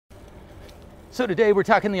So today we're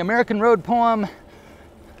talking the American Road poem, a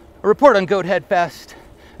report on Goathead Fest,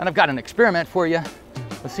 and I've got an experiment for you.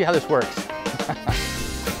 Let's see how this works.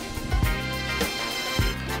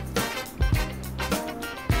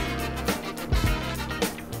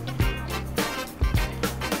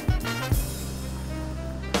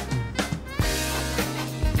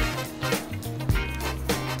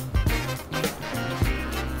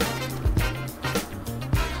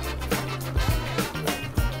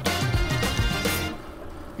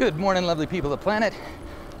 Good morning, lovely people of the planet.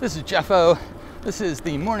 This is Jeff O. This is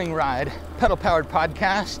the Morning Ride pedal-powered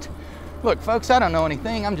podcast. Look, folks, I don't know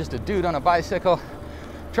anything. I'm just a dude on a bicycle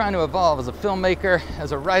trying to evolve as a filmmaker,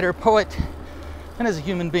 as a writer, poet, and as a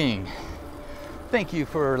human being. Thank you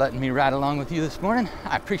for letting me ride along with you this morning.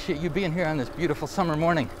 I appreciate you being here on this beautiful summer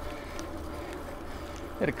morning.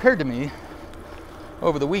 It occurred to me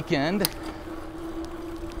over the weekend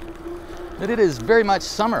that it is very much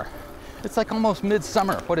summer. It's like almost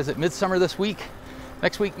midsummer. What is it, midsummer this week?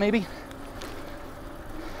 Next week, maybe?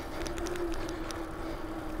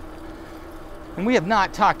 And we have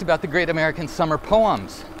not talked about the great American summer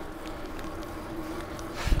poems.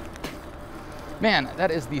 Man,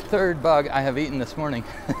 that is the third bug I have eaten this morning.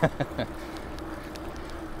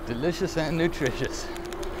 Delicious and nutritious.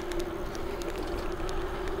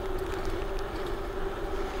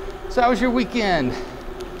 So how was your weekend?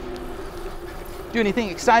 Do anything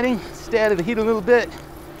exciting? Stay out of the heat a little bit?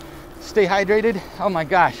 Stay hydrated? Oh my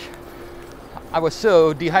gosh. I was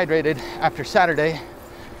so dehydrated after Saturday.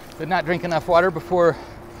 Did not drink enough water before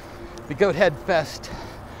the Goathead Fest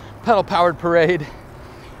pedal-powered parade.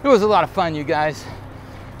 It was a lot of fun, you guys.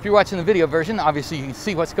 If you're watching the video version, obviously you can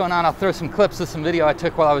see what's going on. I'll throw some clips of some video I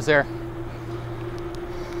took while I was there.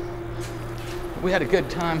 We had a good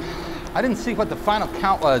time. I didn't see what the final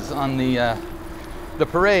count was on the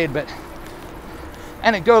parade, but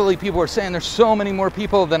anecdotally, people were saying there's so many more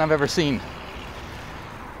people than I've ever seen.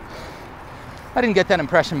 I didn't get that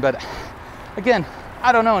impression, but again,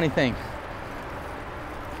 I don't know anything.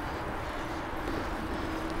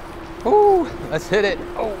 Ooh, let's hit it.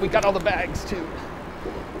 Oh, we got all the bags too.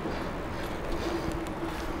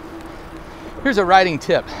 Here's a riding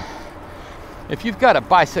tip. If you've got a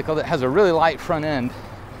bicycle that has a really light front end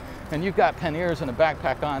and you've got panniers and a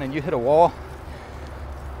backpack on and you hit a wall,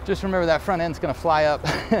 just remember that front end's gonna fly up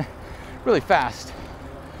really fast.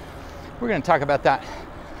 We're gonna talk about that.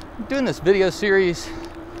 I'm doing this video series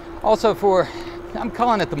also for, I'm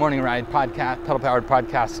calling it the Morning Ride podcast, pedal-powered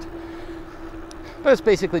podcast. But it's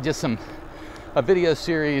basically just a video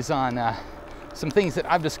series on some things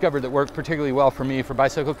that I've discovered that work particularly well for me for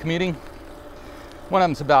bicycle commuting. One of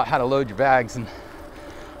them's about how to load your bags and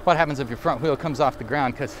what happens if your front wheel comes off the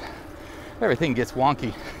ground, because everything gets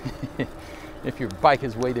wonky if your bike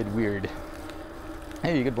is weighted weird.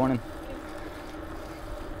 Hey, good morning.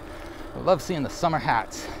 I love seeing the summer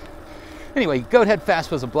hats. Anyway, Goathead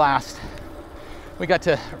Fest was a blast. We got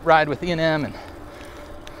to ride with E&M and a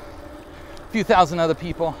few thousand other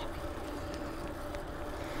people.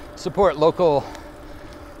 Support local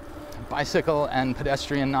bicycle and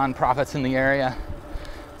pedestrian nonprofits in the area.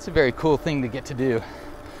 It's a very cool thing to get to do.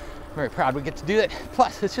 Very proud we get to do it.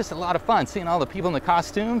 Plus, it's just a lot of fun seeing all the people in the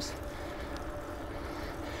costumes.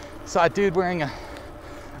 Saw a dude wearing a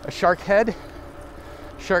shark hat,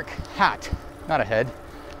 not a head,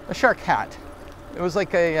 a shark hat. It was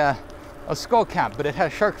like a skull cap, but it had a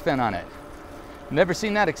shark fin on it. Never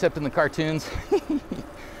seen that except in the cartoons.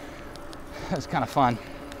 That was kind of fun.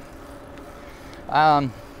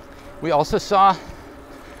 We also saw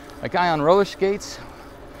a guy on roller skates,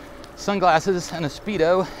 sunglasses, and a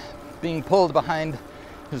Speedo being pulled behind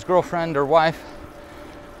his girlfriend or wife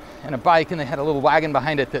and a bike, and they had a little wagon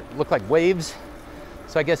behind it that looked like waves.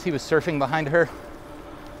 So I guess he was surfing behind her.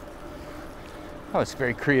 That was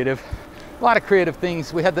very creative. A lot of creative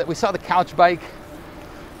things. We saw the couch bike.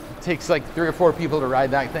 It takes like 3 or 4 people to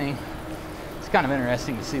ride that thing. It's kind of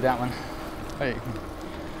interesting to see that one. Hey.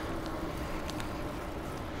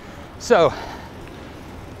 So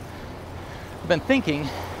I've been thinking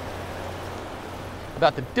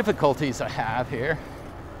about the difficulties I have here.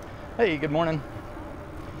 Hey, good morning.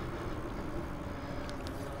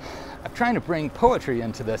 I'm trying to bring poetry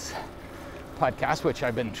into this podcast, which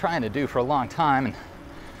I've been trying to do for a long time, and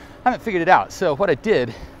I haven't figured it out. So what I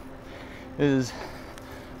did is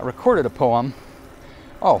I recorded a poem,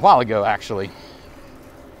 a while ago actually,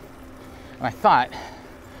 and I thought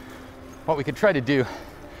what we could try to do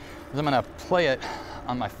is I'm going to play it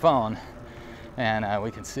on my phone, and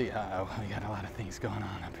we can see, we got a lot of things going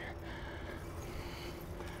on up here.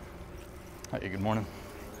 Hey, good morning.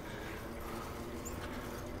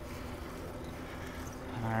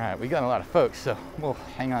 All right, we got a lot of folks, so we'll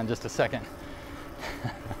hang on just a second.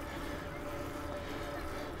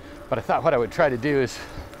 But I thought what I would try to do is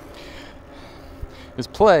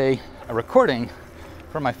play a recording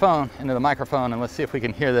from my phone into the microphone, and let's see if we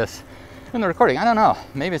can hear this in the recording. I don't know,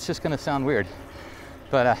 maybe it's just gonna sound weird,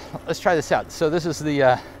 but let's try this out. So this is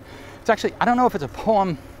the, it's actually, I don't know if it's a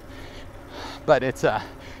poem, but it's, because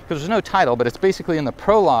there's no title, but it's basically in the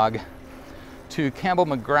prologue to Campbell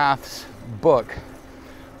McGrath's book.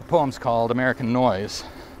 The poem's called American Noise.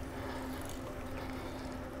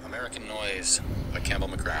 American Noise by Campbell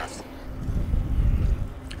McGrath.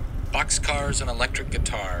 Boxcars and electric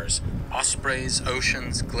guitars, ospreys,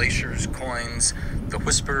 oceans, glaciers, coins, the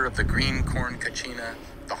whisper of the green corn kachina,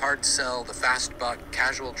 the hard sell, the fast buck,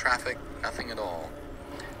 casual traffic, nothing at all.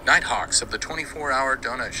 Nighthawks of the 24-hour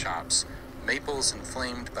donut shops, maples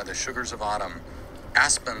inflamed by the sugars of autumn,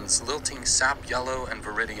 aspens lilting sap yellow and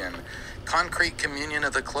viridian, concrete communion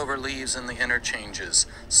of the clover leaves in the interchanges,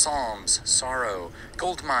 psalms, sorrow,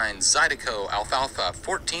 gold mines, Zydeco, alfalfa,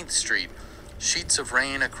 14th Street, sheets of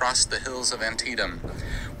rain across the hills of Antietam,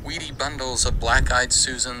 weedy bundles of black-eyed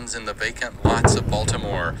Susans in the vacant lots of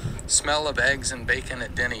Baltimore, smell of eggs and bacon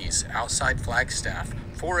at Denny's, outside Flagstaff,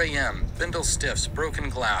 4 a.m., Bindle Stiffs, broken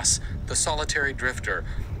glass, the solitary drifter,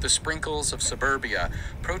 the sprinkles of suburbia,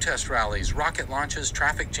 protest rallies, rocket launches,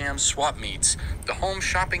 traffic jams, swap meets, the home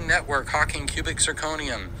shopping network hawking cubic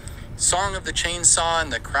zirconium, song of the chainsaw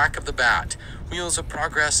and the crack of the bat, wheels of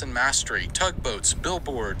progress and mastery, tugboats,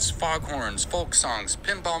 billboards, foghorns, folk songs,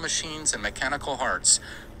 pinball machines, and mechanical hearts,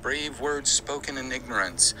 brave words spoken in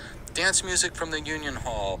ignorance, dance music from the Union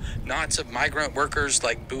Hall, knots of migrant workers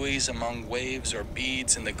like buoys among waves or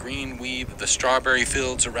beads in the green weave of the strawberry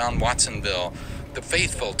fields around Watsonville, the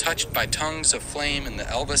faithful touched by tongues of flame in the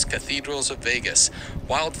Elvis cathedrals of Vegas,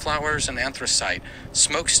 wildflowers and anthracite,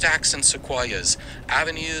 smokestacks and sequoias,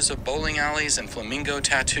 avenues of bowling alleys and flamingo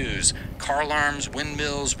tattoos, car alarms,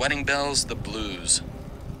 windmills, wedding bells, the blues.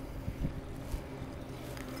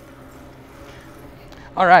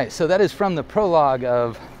 All right, so that is from the prologue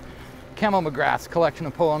of Campbell McGrath's collection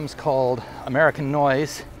of poems called American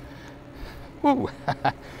Noise. Woo!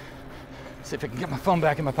 See if I can get my phone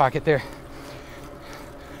back in my pocket there.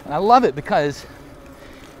 And I love it because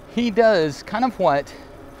he does kind of what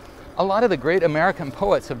a lot of the great American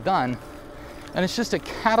poets have done, and it's just a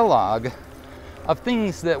catalog of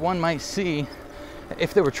things that one might see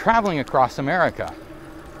if they were traveling across America.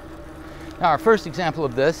 Now, our first example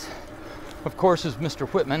of this, of course, is Mr.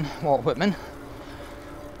 Whitman, Walt Whitman.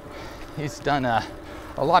 He's done a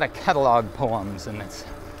lot of catalog poems, and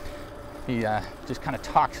he just kind of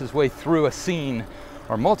talks his way through a scene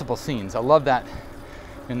or multiple scenes. I love that.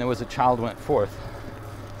 And There Was a Child Went Forth.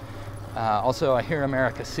 Also, I Hear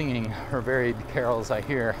America Singing, Her Varied Carols I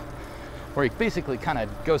Hear, where he basically kind of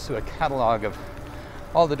goes through a catalog of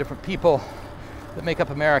all the different people that make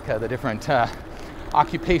up America, the different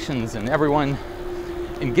occupations, and everyone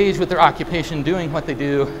engaged with their occupation, doing what they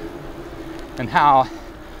do, and how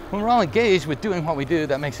when we're all engaged with doing what we do,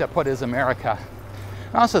 that makes up what is America.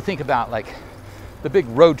 I also think about like the big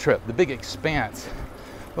road trip, the big expanse,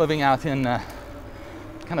 living out in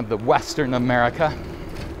kind of the western America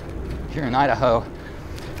here in Idaho.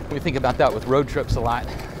 We think about that with road trips a lot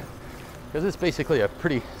because it's basically a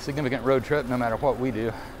pretty significant road trip no matter what we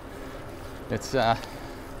do. It's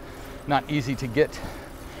not easy to get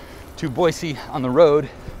to Boise on the road.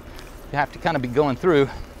 You have to kind of be going through.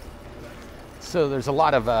 So there's a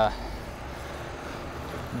lot of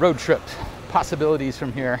road trip possibilities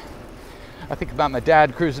from here. I think about my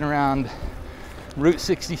dad cruising around Route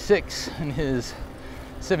 66 in his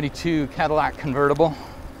 72 Cadillac convertible.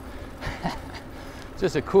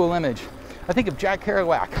 Just a cool image. I think of Jack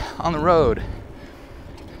Kerouac on the road,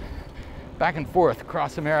 back and forth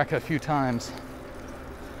across America a few times,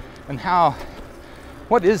 and how,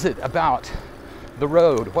 what is it about the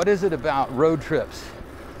road? What is it about road trips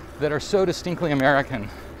that are so distinctly American?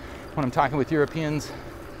 When I'm talking with Europeans,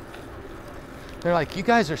 they're like, you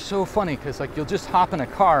guys are so funny because like you'll just hop in a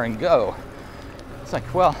car and go. It's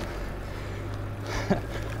like, well,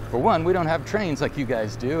 for one, we don't have trains like you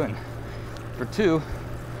guys do, and for two,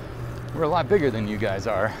 we're a lot bigger than you guys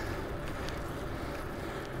are.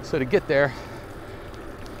 So to get there,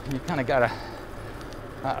 you kind of gotta,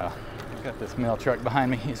 uh-oh, I've got this mail truck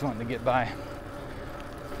behind me, he's wanting to get by.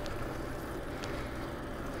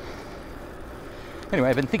 Anyway,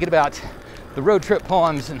 I've been thinking about the road trip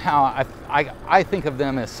poems and how I think of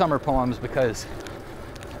them as summer poems because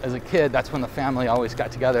as a kid, that's when the family always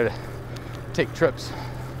got together to take trips.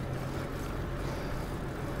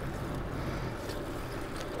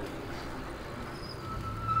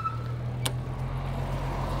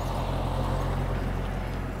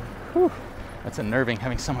 Whew, that's unnerving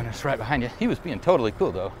having someone just right behind you. He was being totally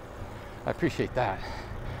cool though. I appreciate that.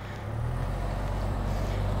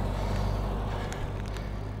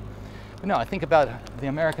 But no, I think about the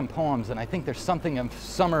American poems and I think there's something of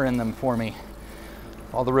summer in them for me.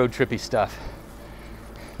 All the road trippy stuff.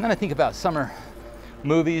 And then I think about summer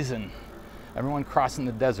movies and everyone crossing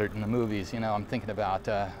the desert in the movies. You know, I'm thinking about,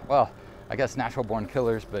 well, I guess Natural Born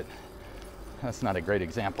Killers, but that's not a great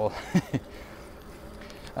example.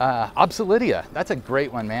 Obsoletia, that's a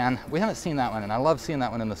great one, man. We haven't seen that one, and I love seeing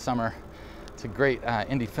that one in the summer. It's a great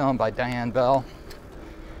indie film by Diane Bell,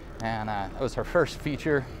 and that was her first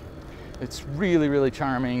feature. It's really, really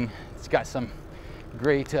charming. It's got some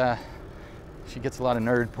great, she gets a lot of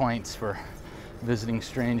nerd points for visiting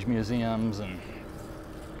strange museums and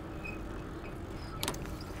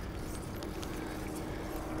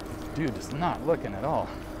dude is not looking at all.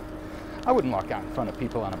 I wouldn't walk out in front of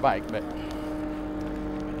people on a bike, but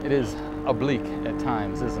it is oblique at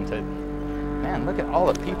times, isn't it? Man, look at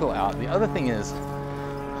all the people out. The other thing is,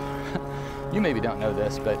 you maybe don't know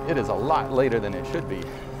this, but it is a lot later than it should be.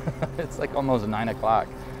 It's like almost 9 o'clock.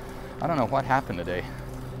 I don't know what happened today.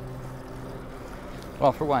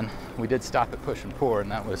 Well, for one, we did stop at Push and Pour,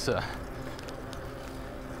 and that was a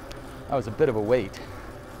bit of a wait.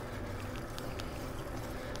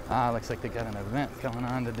 Looks like they got an event going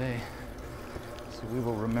on today. So we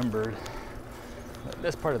will remember that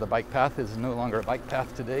this part of the bike path is no longer a bike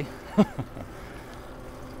path today.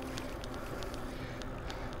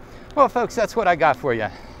 Well, folks, that's what I got for you.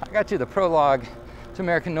 I got you the prologue to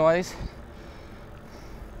American Noise.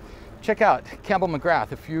 Check out Campbell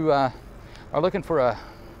McGrath if you are looking for a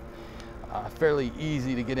fairly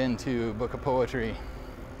easy to get into book of poetry.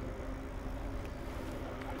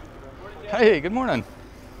 Hey, good morning.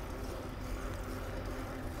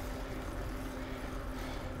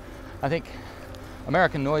 I think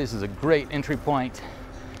American Noise is a great entry point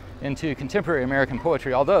into contemporary American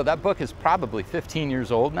poetry, although that book is probably 15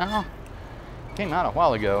 years old now. It came out a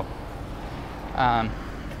while ago.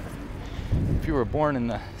 If you were born in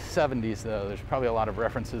the 70s, though, there's probably a lot of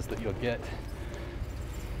references that you'll get.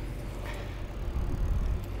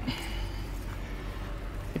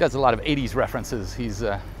 He does a lot of 80s references. He's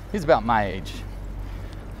about my age.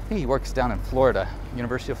 I think he works down in Florida,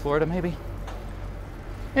 University of Florida, maybe.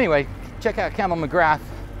 Anyway, check out Campbell McGrath.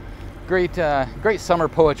 Great summer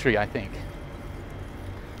poetry, I think.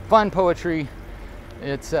 Fun poetry.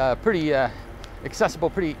 It's pretty accessible,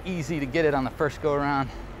 pretty easy to get it on the first go around.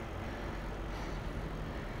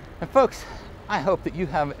 And folks, I hope that you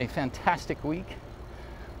have a fantastic week.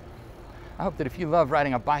 I hope that if you love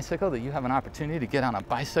riding a bicycle, that you have an opportunity to get on a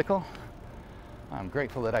bicycle. I'm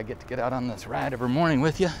grateful that I get to get out on this ride every morning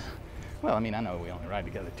with you. Well, I mean, I know we only ride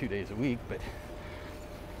together 2 days a week, but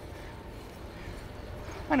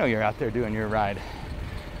I know you're out there doing your ride.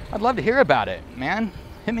 I'd love to hear about it, man.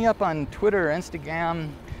 Hit me up on Twitter or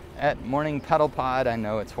Instagram at Morning Pedal Pod. I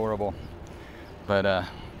know it's horrible, but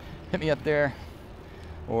hit me up there,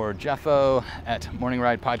 or Jeffo at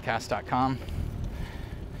morningridepodcast.com,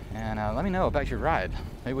 and let me know about your ride.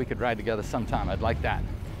 Maybe we could ride together sometime. I'd like that.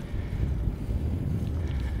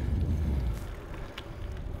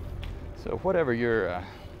 So whatever your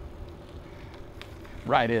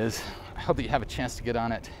ride is, I hope that you have a chance to get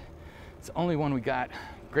on it. It's the only one we got.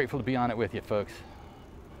 Grateful to be on it with you, folks.